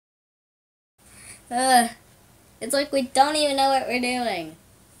It's like we don't even know what we're doing.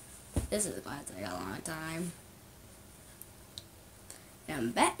 This is going to take a long time.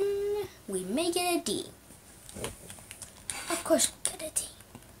 I'm betting we may get a D. Of course we'll get a D.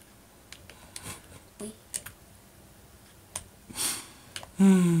 Oh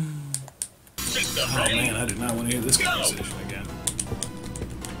man, I did not want to hear this conversation again.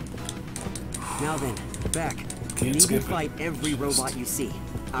 Now then, back. You need to fight every robot you see.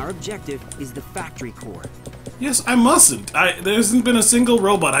 Our objective is the factory core. Yes, I mustn't. There hasn't been a single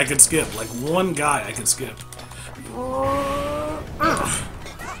robot I could skip. Like one guy I could skip.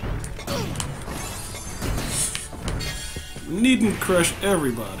 Needn't crush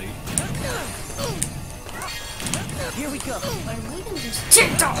everybody. Here we go. But we can just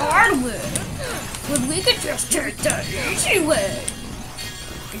take the hard way. But we could just take the easy way.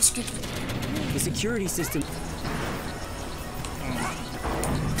 The security system.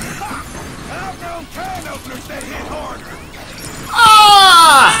 How come can openers they hit harder?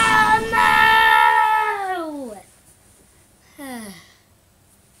 Ah! No!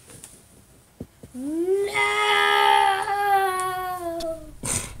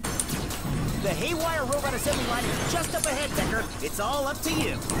 The haywire robot assembly line is just up ahead, Decker. It's all up to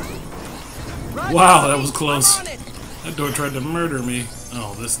you. Roger, Wow, that was close. I'm on it. That door tried to murder me.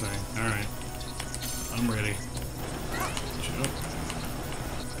 Oh, this thing. Alright. I'm ready. Jump.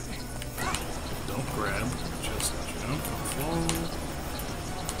 Don't grab. Just jump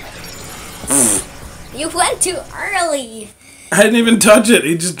forward. You went too early. I didn't even touch it.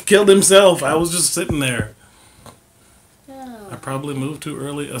 He just killed himself. I was just sitting there. Oh. I probably moved too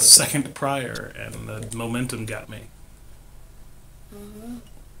early a second prior, and the momentum got me.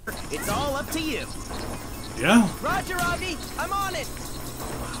 It's all up to you. Yeah. Roger, Avi. I'm on it.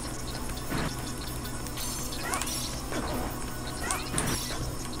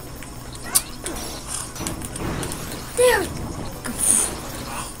 There.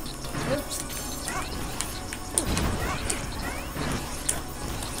 Oops.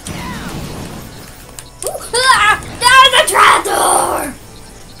 There's a trapdoor!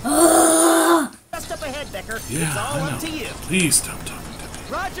 Just up ahead, Decker. Yeah, It's all I know. up to you. Please stop talking to me.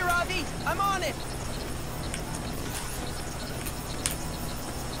 Roger, Avi. I'm on it.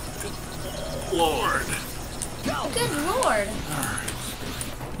 Lord. Go. Good lord. Alright.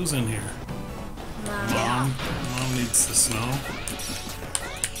 Who's in here? Mom. Mom needs the snow.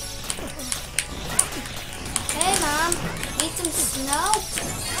 Hey, Mom. Need some snow?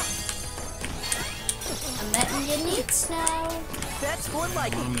 I'm betting you need snow. That's more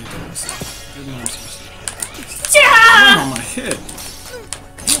like Mom it. needs the snow. Give Mom some snow. Yeah! Oh, my head.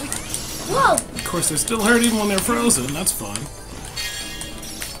 Whoa! Of course, they still hurt even when they're frozen. That's fun.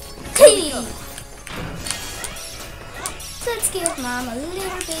 Hey! Let's give Mom a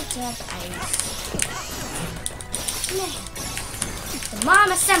little bit of ice. The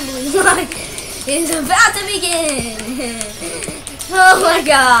Mom assembly line is about to begin. Oh my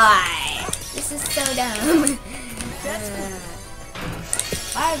god! This is so dumb.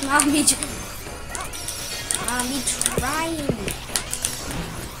 Why is Mom be trying?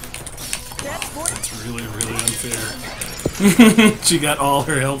 That's Really, really unfair. She got all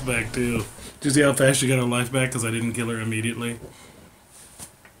her health back, too. Did you see how fast she got her life back because I didn't kill her immediately?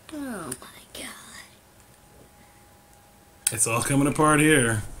 Oh my god. It's all coming apart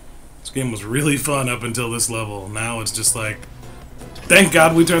here. This game was really fun up until this level. Now it's just like, thank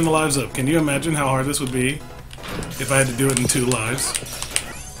God we turned the lives up. Can you imagine how hard this would be if I had to do it in 2 lives?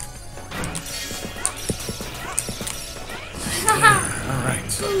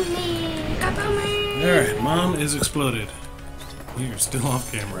 Alright. Alright, Mom is exploded. You're still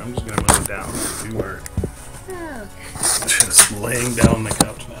off camera. I'm just gonna move down. You were just laying down on the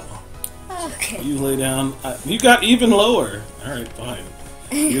couch now. Okay. You lay down. You got even lower. Alright, fine.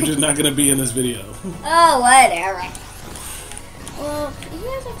 You're just not gonna be in this video. Oh, whatever. Well,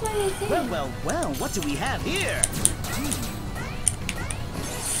 here's a funny thing. Well, what do we have here?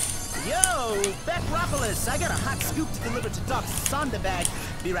 Yo, Beckropolis, I got a hot scoop to deliver to Doc Sonderbag.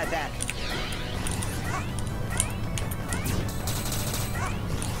 Be right back.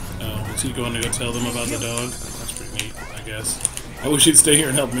 Oh, is he going to go tell them about the dog? That's pretty neat, I guess. I wish he'd stay here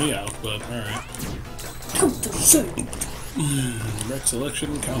and help me out, but alright. Wreck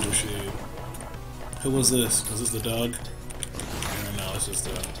selection, counter shade. Who was this? Was this the dog? No, it's just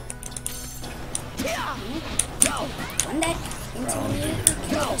the Go! One day. brown digger.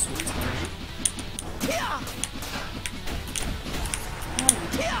 Go!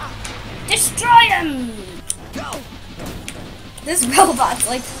 Destroy him! Go! This robot's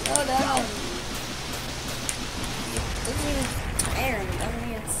like so dumb. Doesn't even care. Doesn't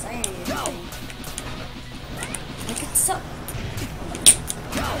even say anything.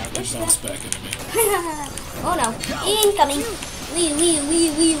 bounce back into me. Oh no. Incoming. Wee.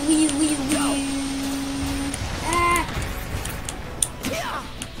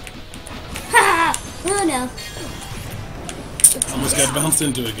 Ah. Oh no. Almost got bounced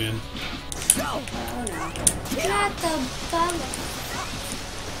into again. Oh no. Not the bug.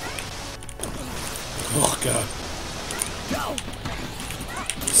 Oh god.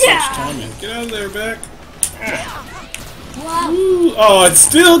 Yeah. Such timing. Get out of there, Beck. Wow. Ooh, oh, it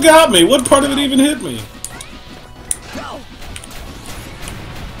still got me. What part of it even hit me?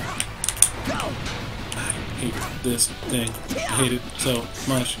 I hate this thing. I hate it so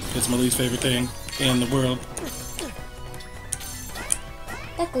much. It's my least favorite thing in the world.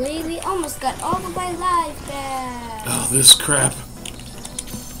 Luckily, we almost got all of my life back. Oh, this crap.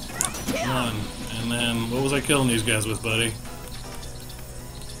 One. And then, what was I killing these guys with, buddy?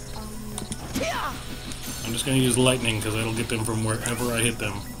 I'm just gonna use lightning because that'll get them from wherever I hit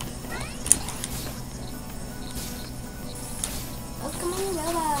them. Welcome,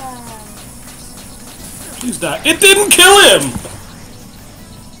 robot. Please die. It didn't kill him!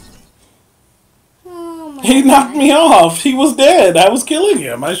 Oh my He knocked me off. He was dead. I was killing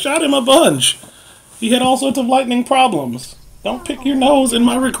him. I shot him a bunch. He had all sorts of lightning problems. Don't pick your nose in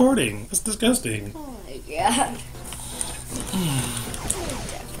my recording. It's disgusting. Oh my god.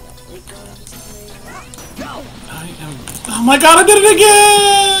 Oh my god, I did it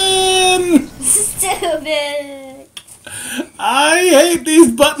again! Stupid. I hate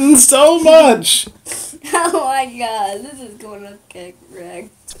these buttons so much. Oh my god, this is going to get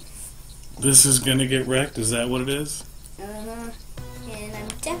wrecked. This is gonna get wrecked? Is that what it is? Uh-huh. And I'm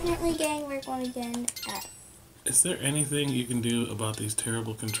definitely getting wrecked one again. Is there anything you can do about these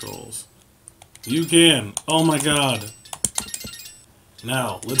terrible controls? You can. Oh my god.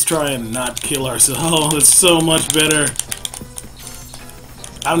 Now, let's try and not kill ourselves. Oh, that's so much better.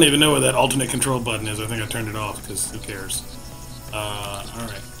 I don't even know where that alternate control button is. I think I turned it off, because who cares.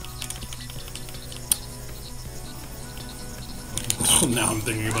 Alright. Now I'm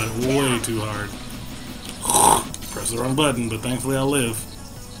thinking about it way too hard. Press the wrong button, but thankfully I'll live.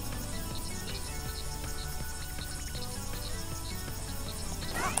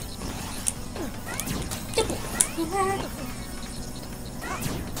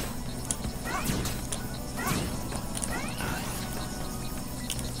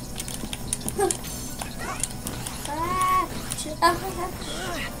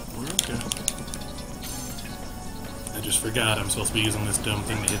 We're okay. I just forgot I'm supposed to be using this dumb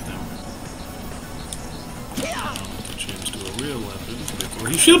thing to hit them. To change to a real weapon before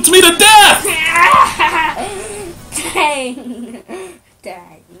he shoots me to death! Dang.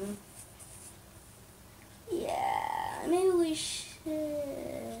 Dang. Yeah, maybe we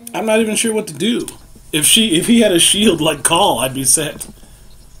should. I'm not even sure what to do. If he had a shield like Call, I'd be set.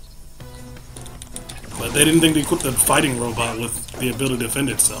 But they didn't think to equip the fighting robot with the ability to defend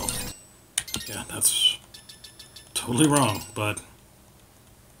itself. Yeah, that's totally wrong, but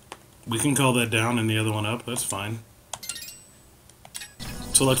we can call that down and the other one up. That's fine.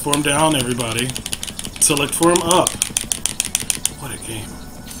 Select form down, everybody. Select form up. What a game.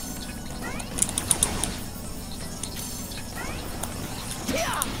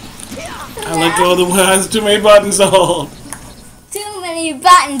 I let go of the ones. Too many buttons to hold. Too many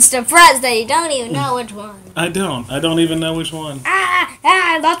buttons to press that you don't even know which one. I don't even know which one.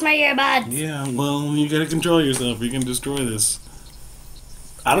 I lost my earbuds. Yeah, well, you gotta control yourself. You can destroy this.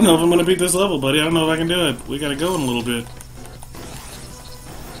 I don't know if I'm gonna beat this level, buddy. I don't know if I can do it. We gotta go in a little bit.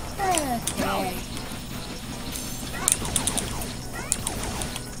 Okay.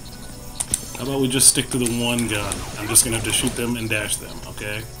 How about we just stick to the one gun? I'm just gonna have to shoot them and dash them,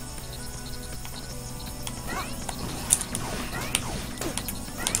 okay?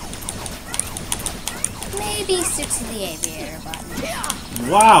 Maybe stick to the aviator button.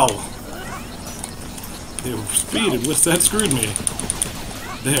 Wow! The speed at which that screwed me.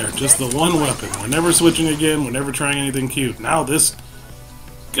 There, just the one weapon. We're never switching again. We're never trying anything cute. Now this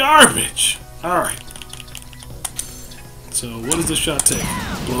garbage. Alright. So, what does the shot take?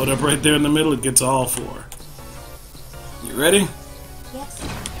 Blow it up right there in the middle. It gets all four. You ready? Yes.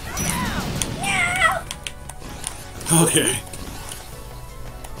 Okay.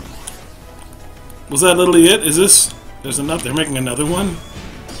 Was that literally it? Is this... There's another... They're making another one?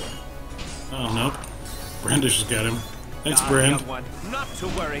 Oh, nope. Brandish has got him. Thanks, Brand. Not to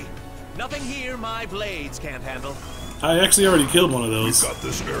worry. Nothing here my blades can't handle. I actually already killed one of We've those. got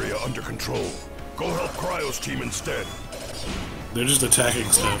this area under control. Go help Cryo's team instead. They're just attacking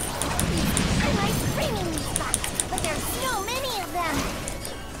stuff. I like screaming spots, but there's so many of them.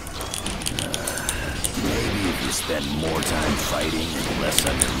 Maybe if you spend more time fighting and less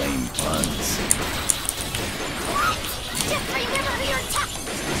on your lame puns. Just remember your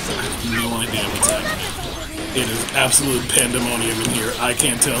No idea what's happening. It is absolute pandemonium in here. I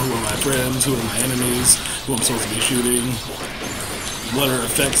can't tell who are my friends, who are my enemies, who I'm supposed to be shooting. What are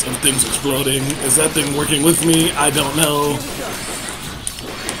effects of things exploding? Is that thing working with me? I don't know.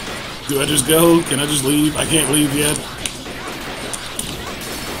 Do I just go? Can I just leave? I can't leave yet.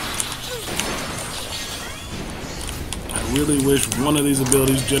 I really wish one of these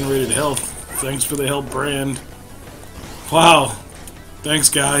abilities generated health. Thanks for the help, Brand. Wow. Thanks,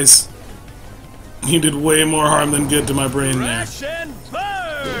 guys. You did way more harm than good to my brain there. Crash and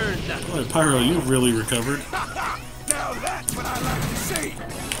burn! Boy, Pyro, you've really recovered. Now that's what I like to see.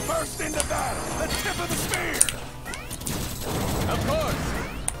 First into battle, the tip of the spear. Of course.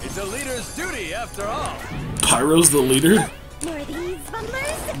 It's a leader's duty, after all. Pyro's the leader? More these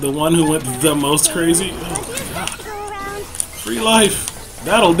bumblers. The one who went the most crazy? Oh my god. Go around. Free life.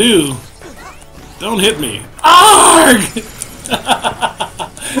 That'll do. Don't hit me. Arrgh!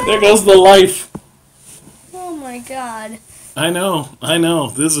 There goes the life. Oh my god. I know.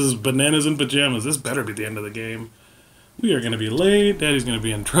 This is bananas in pajamas. This better be the end of the game. We are going to be late. Daddy's going to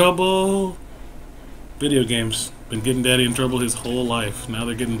be in trouble. Video games. Been getting Daddy in trouble his whole life. Now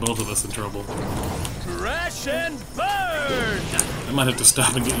they're getting both of us in trouble. Crash and burn! I might have to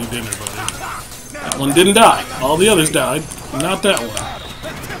stop and get you dinner, buddy. That one didn't die. All the others died. Not that one. The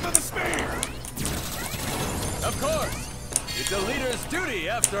tip of the spear. Of course. It's a leader's duty,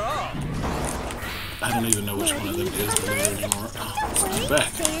 after all. I don't even know which one of them is the leader anymore. Oh, I'm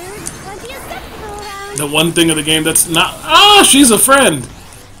back. There's plenty of stuff to go around. The one thing of the game that's not... Ah, she's a friend!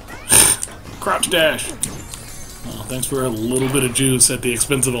 Crouch dash. Oh, thanks for a little bit of juice at the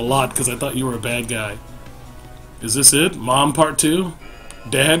expense of a lot, because I thought you were a bad guy. Is this it? Mom part 2?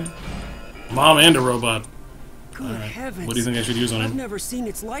 Dad? Mom and a robot. Good heavens. What do you think I should use on I've him? never seen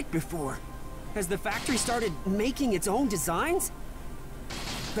its like before. Has the factory started making its own designs?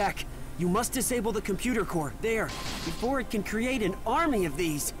 Beck, you must disable the computer core, there, before it can create an army of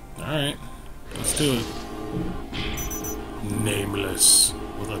these. Alright, let's do it. Nameless,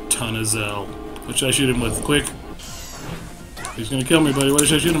 with a ton of Zell. What should I shoot him with? Quick. He's gonna kill me, buddy. What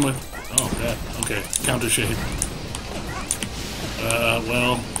should I shoot him with? Oh, that. Okay, counter shade.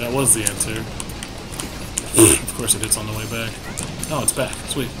 Well, that was the answer. Of course it hits on the way back. Oh, it's back.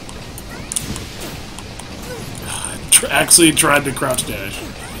 Sweet. I actually tried to crouch dash.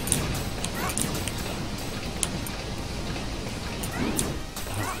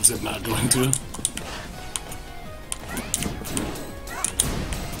 Oh, is it not going to?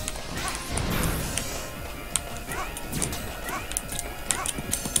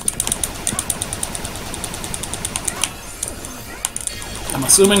 I'm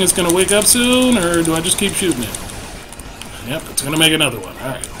assuming it's gonna wake up soon, or do I just keep shooting it? Yep, it's gonna make another one.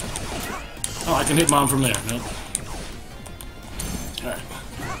 Alright. Oh, I can hit Mom from there. Nope. Alright.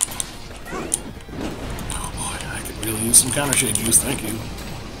 Oh boy, I could really use some counter shade juice, thank you.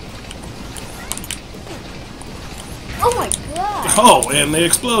 Oh my god. Oh, and they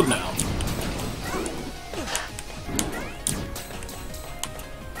explode now.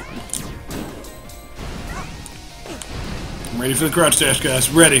 I'm ready for the crouch dash, guys.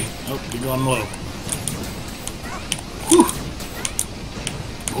 Ready. Oh, you're going low. Whew.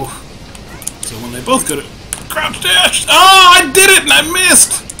 Oh. So when they both go to crouch dash. Oh, I did it and I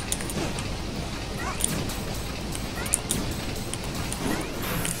missed.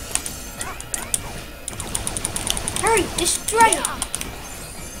 Hurry, destroy it.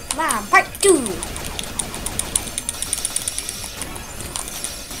 Mom, part 2.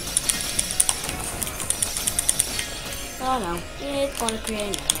 Oh no, it's gonna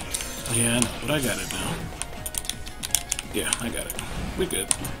create another. Yeah, I know, but I got it now. Yeah, I got it. We good.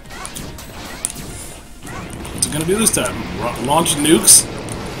 What's it gonna do this time? Launch nukes?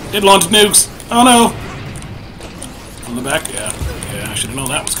 It launched nukes! Oh no! From the back, yeah. Yeah, I should have known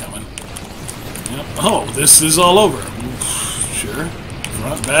that was coming. Yep. Oh, this is all over. Sure.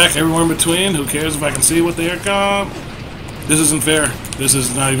 Front, back, everywhere in between. Who cares if I can see what they are called? This isn't fair. This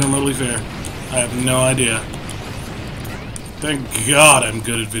is not even remotely fair. I have no idea. Thank God I'm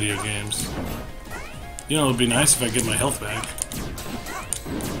good at video games. You know, it would be nice if I get my health back.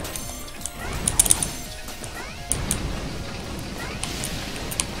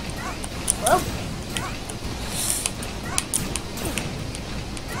 Whoa.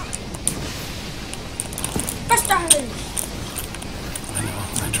 First time. I know,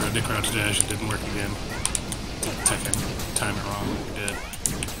 I tried to crouch dash, it didn't work again. Time it wrong, we did.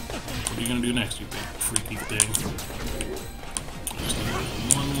 What are you gonna do next, you big freaky thing? Just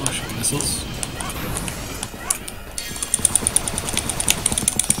need one more shot missiles.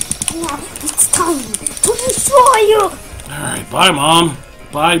 Now it's time to destroy you! Alright, bye, Mom.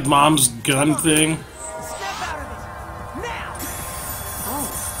 Bye, Mom's gun thing. Step out of it! Now!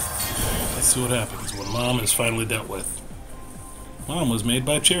 Let's see what happens when Mom is finally dealt with. Mom was made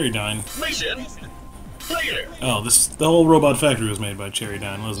by Cherrydyne. Mission clear. Oh, the whole robot factory was made by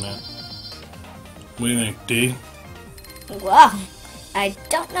Cherrydyne, wasn't it? What do you think, D? Well, I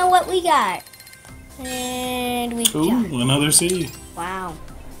don't know what we got. And we Ooh, got... another C. Wow.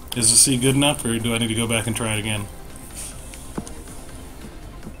 Is the C good enough, or do I need to go back and try it again?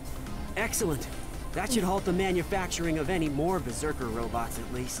 Excellent. That should halt the manufacturing of any more Berserker robots,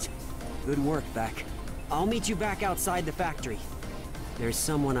 at least. Good work, Beck. I'll meet you back outside the factory. There's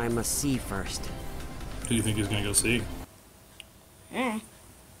someone I must see first. Who do you think he's gonna go see? Eh.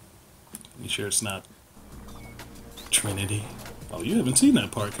 You sure it's not Trinity? Oh, you haven't seen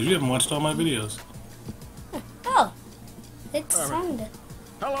that part because you haven't watched all my videos. Oh. It's Sonda.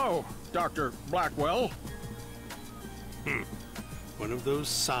 Hello, Dr. Blackwell. One of those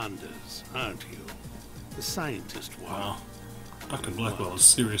Sanders, aren't you? The scientist one. Wow. Dr. Blackwell is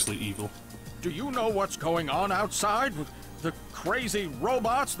seriously evil. Do you know what's going on outside with the crazy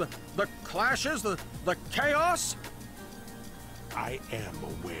robots, the clashes, the chaos? I am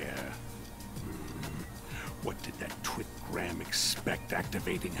aware. What did that twit Graham expect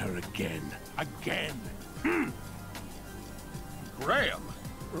activating her again? Again? Graham?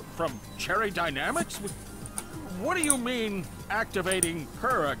 From Cherry Dynamics? What do you mean, activating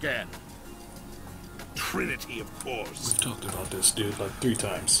her again? Trinity, of course. We've talked about this dude like 3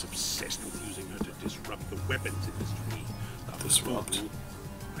 times. Obsessed with using her to disrupt the weapons industry. The Disrupt. fool.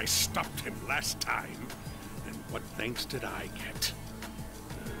 I stopped him last time. And what thanks did I get?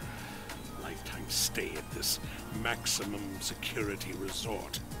 Lifetime stay at this maximum security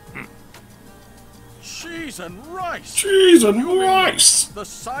resort. Cheese and rice! Cheese and You mean rice! The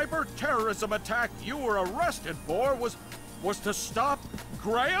cyber terrorism attack you were arrested for was to stop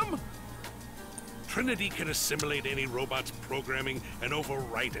Graham? Trinity can assimilate any robot's programming and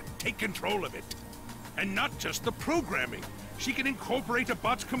overwrite it. Take control of it. And not just the programming. She can incorporate a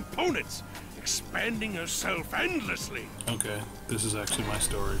bot's components, expanding herself endlessly. Okay, this is actually my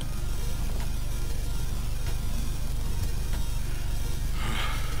story.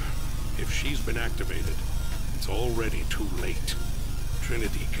 If she's been activated, it's already too late.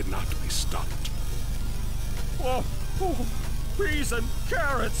 Trinity cannot be stopped. Oh, peas and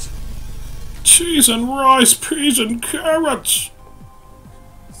carrots! Cheese and rice, peas and carrots!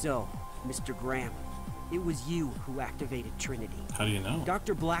 So, Mr. Graham, it was you who activated Trinity. How do you know?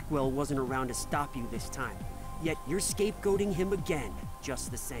 Dr. Blackwell wasn't around to stop you this time, yet you're scapegoating him again, just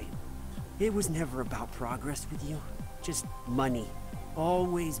the same. It was never about progress with you, just money.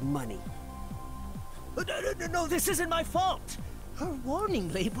 Always money. No, this isn't my fault. Her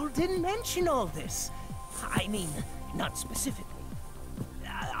warning label didn't mention all this. I mean, not specifically.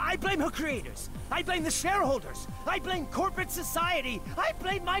 I blame her creators. I blame the shareholders. I blame corporate society. I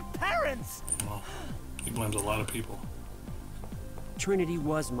blame my parents. Well, he blames a lot of people. Trinity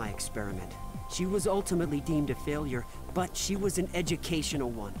was my experiment. She was ultimately deemed a failure, but she was an educational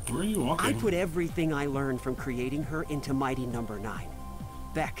one. Where are you walking? I put everything I learned from creating her into Mighty Number 9.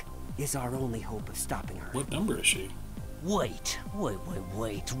 Beck is our only hope of stopping her. What number is she? Wait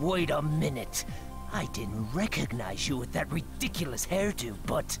a minute. I didn't recognize you with that ridiculous hairdo,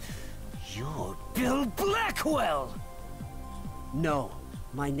 but you're Bill Blackwell! No,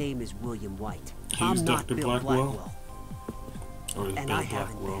 my name is William White. He's I'm not Dr. Bill Blackwell? Or is And Bill I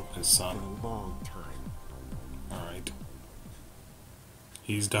haven't Blackwell been his son? for a long time. Alright.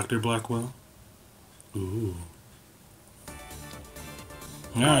 He's Dr. Blackwell? Ooh.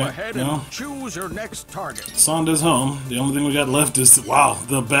 Go Alright, ahead well, and choose your next target. Sonda's home. The only thing we got left is, wow,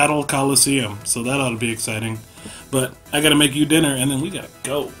 the Battle Coliseum. So that ought to be exciting. But I gotta make you dinner, and then we gotta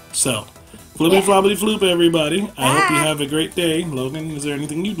go. So, flippity floppity floop, everybody. I hope you have a great day. Logan, is there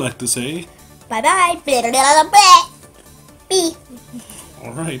anything you'd like to say? Bye-bye. Beep.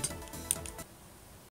 Alright.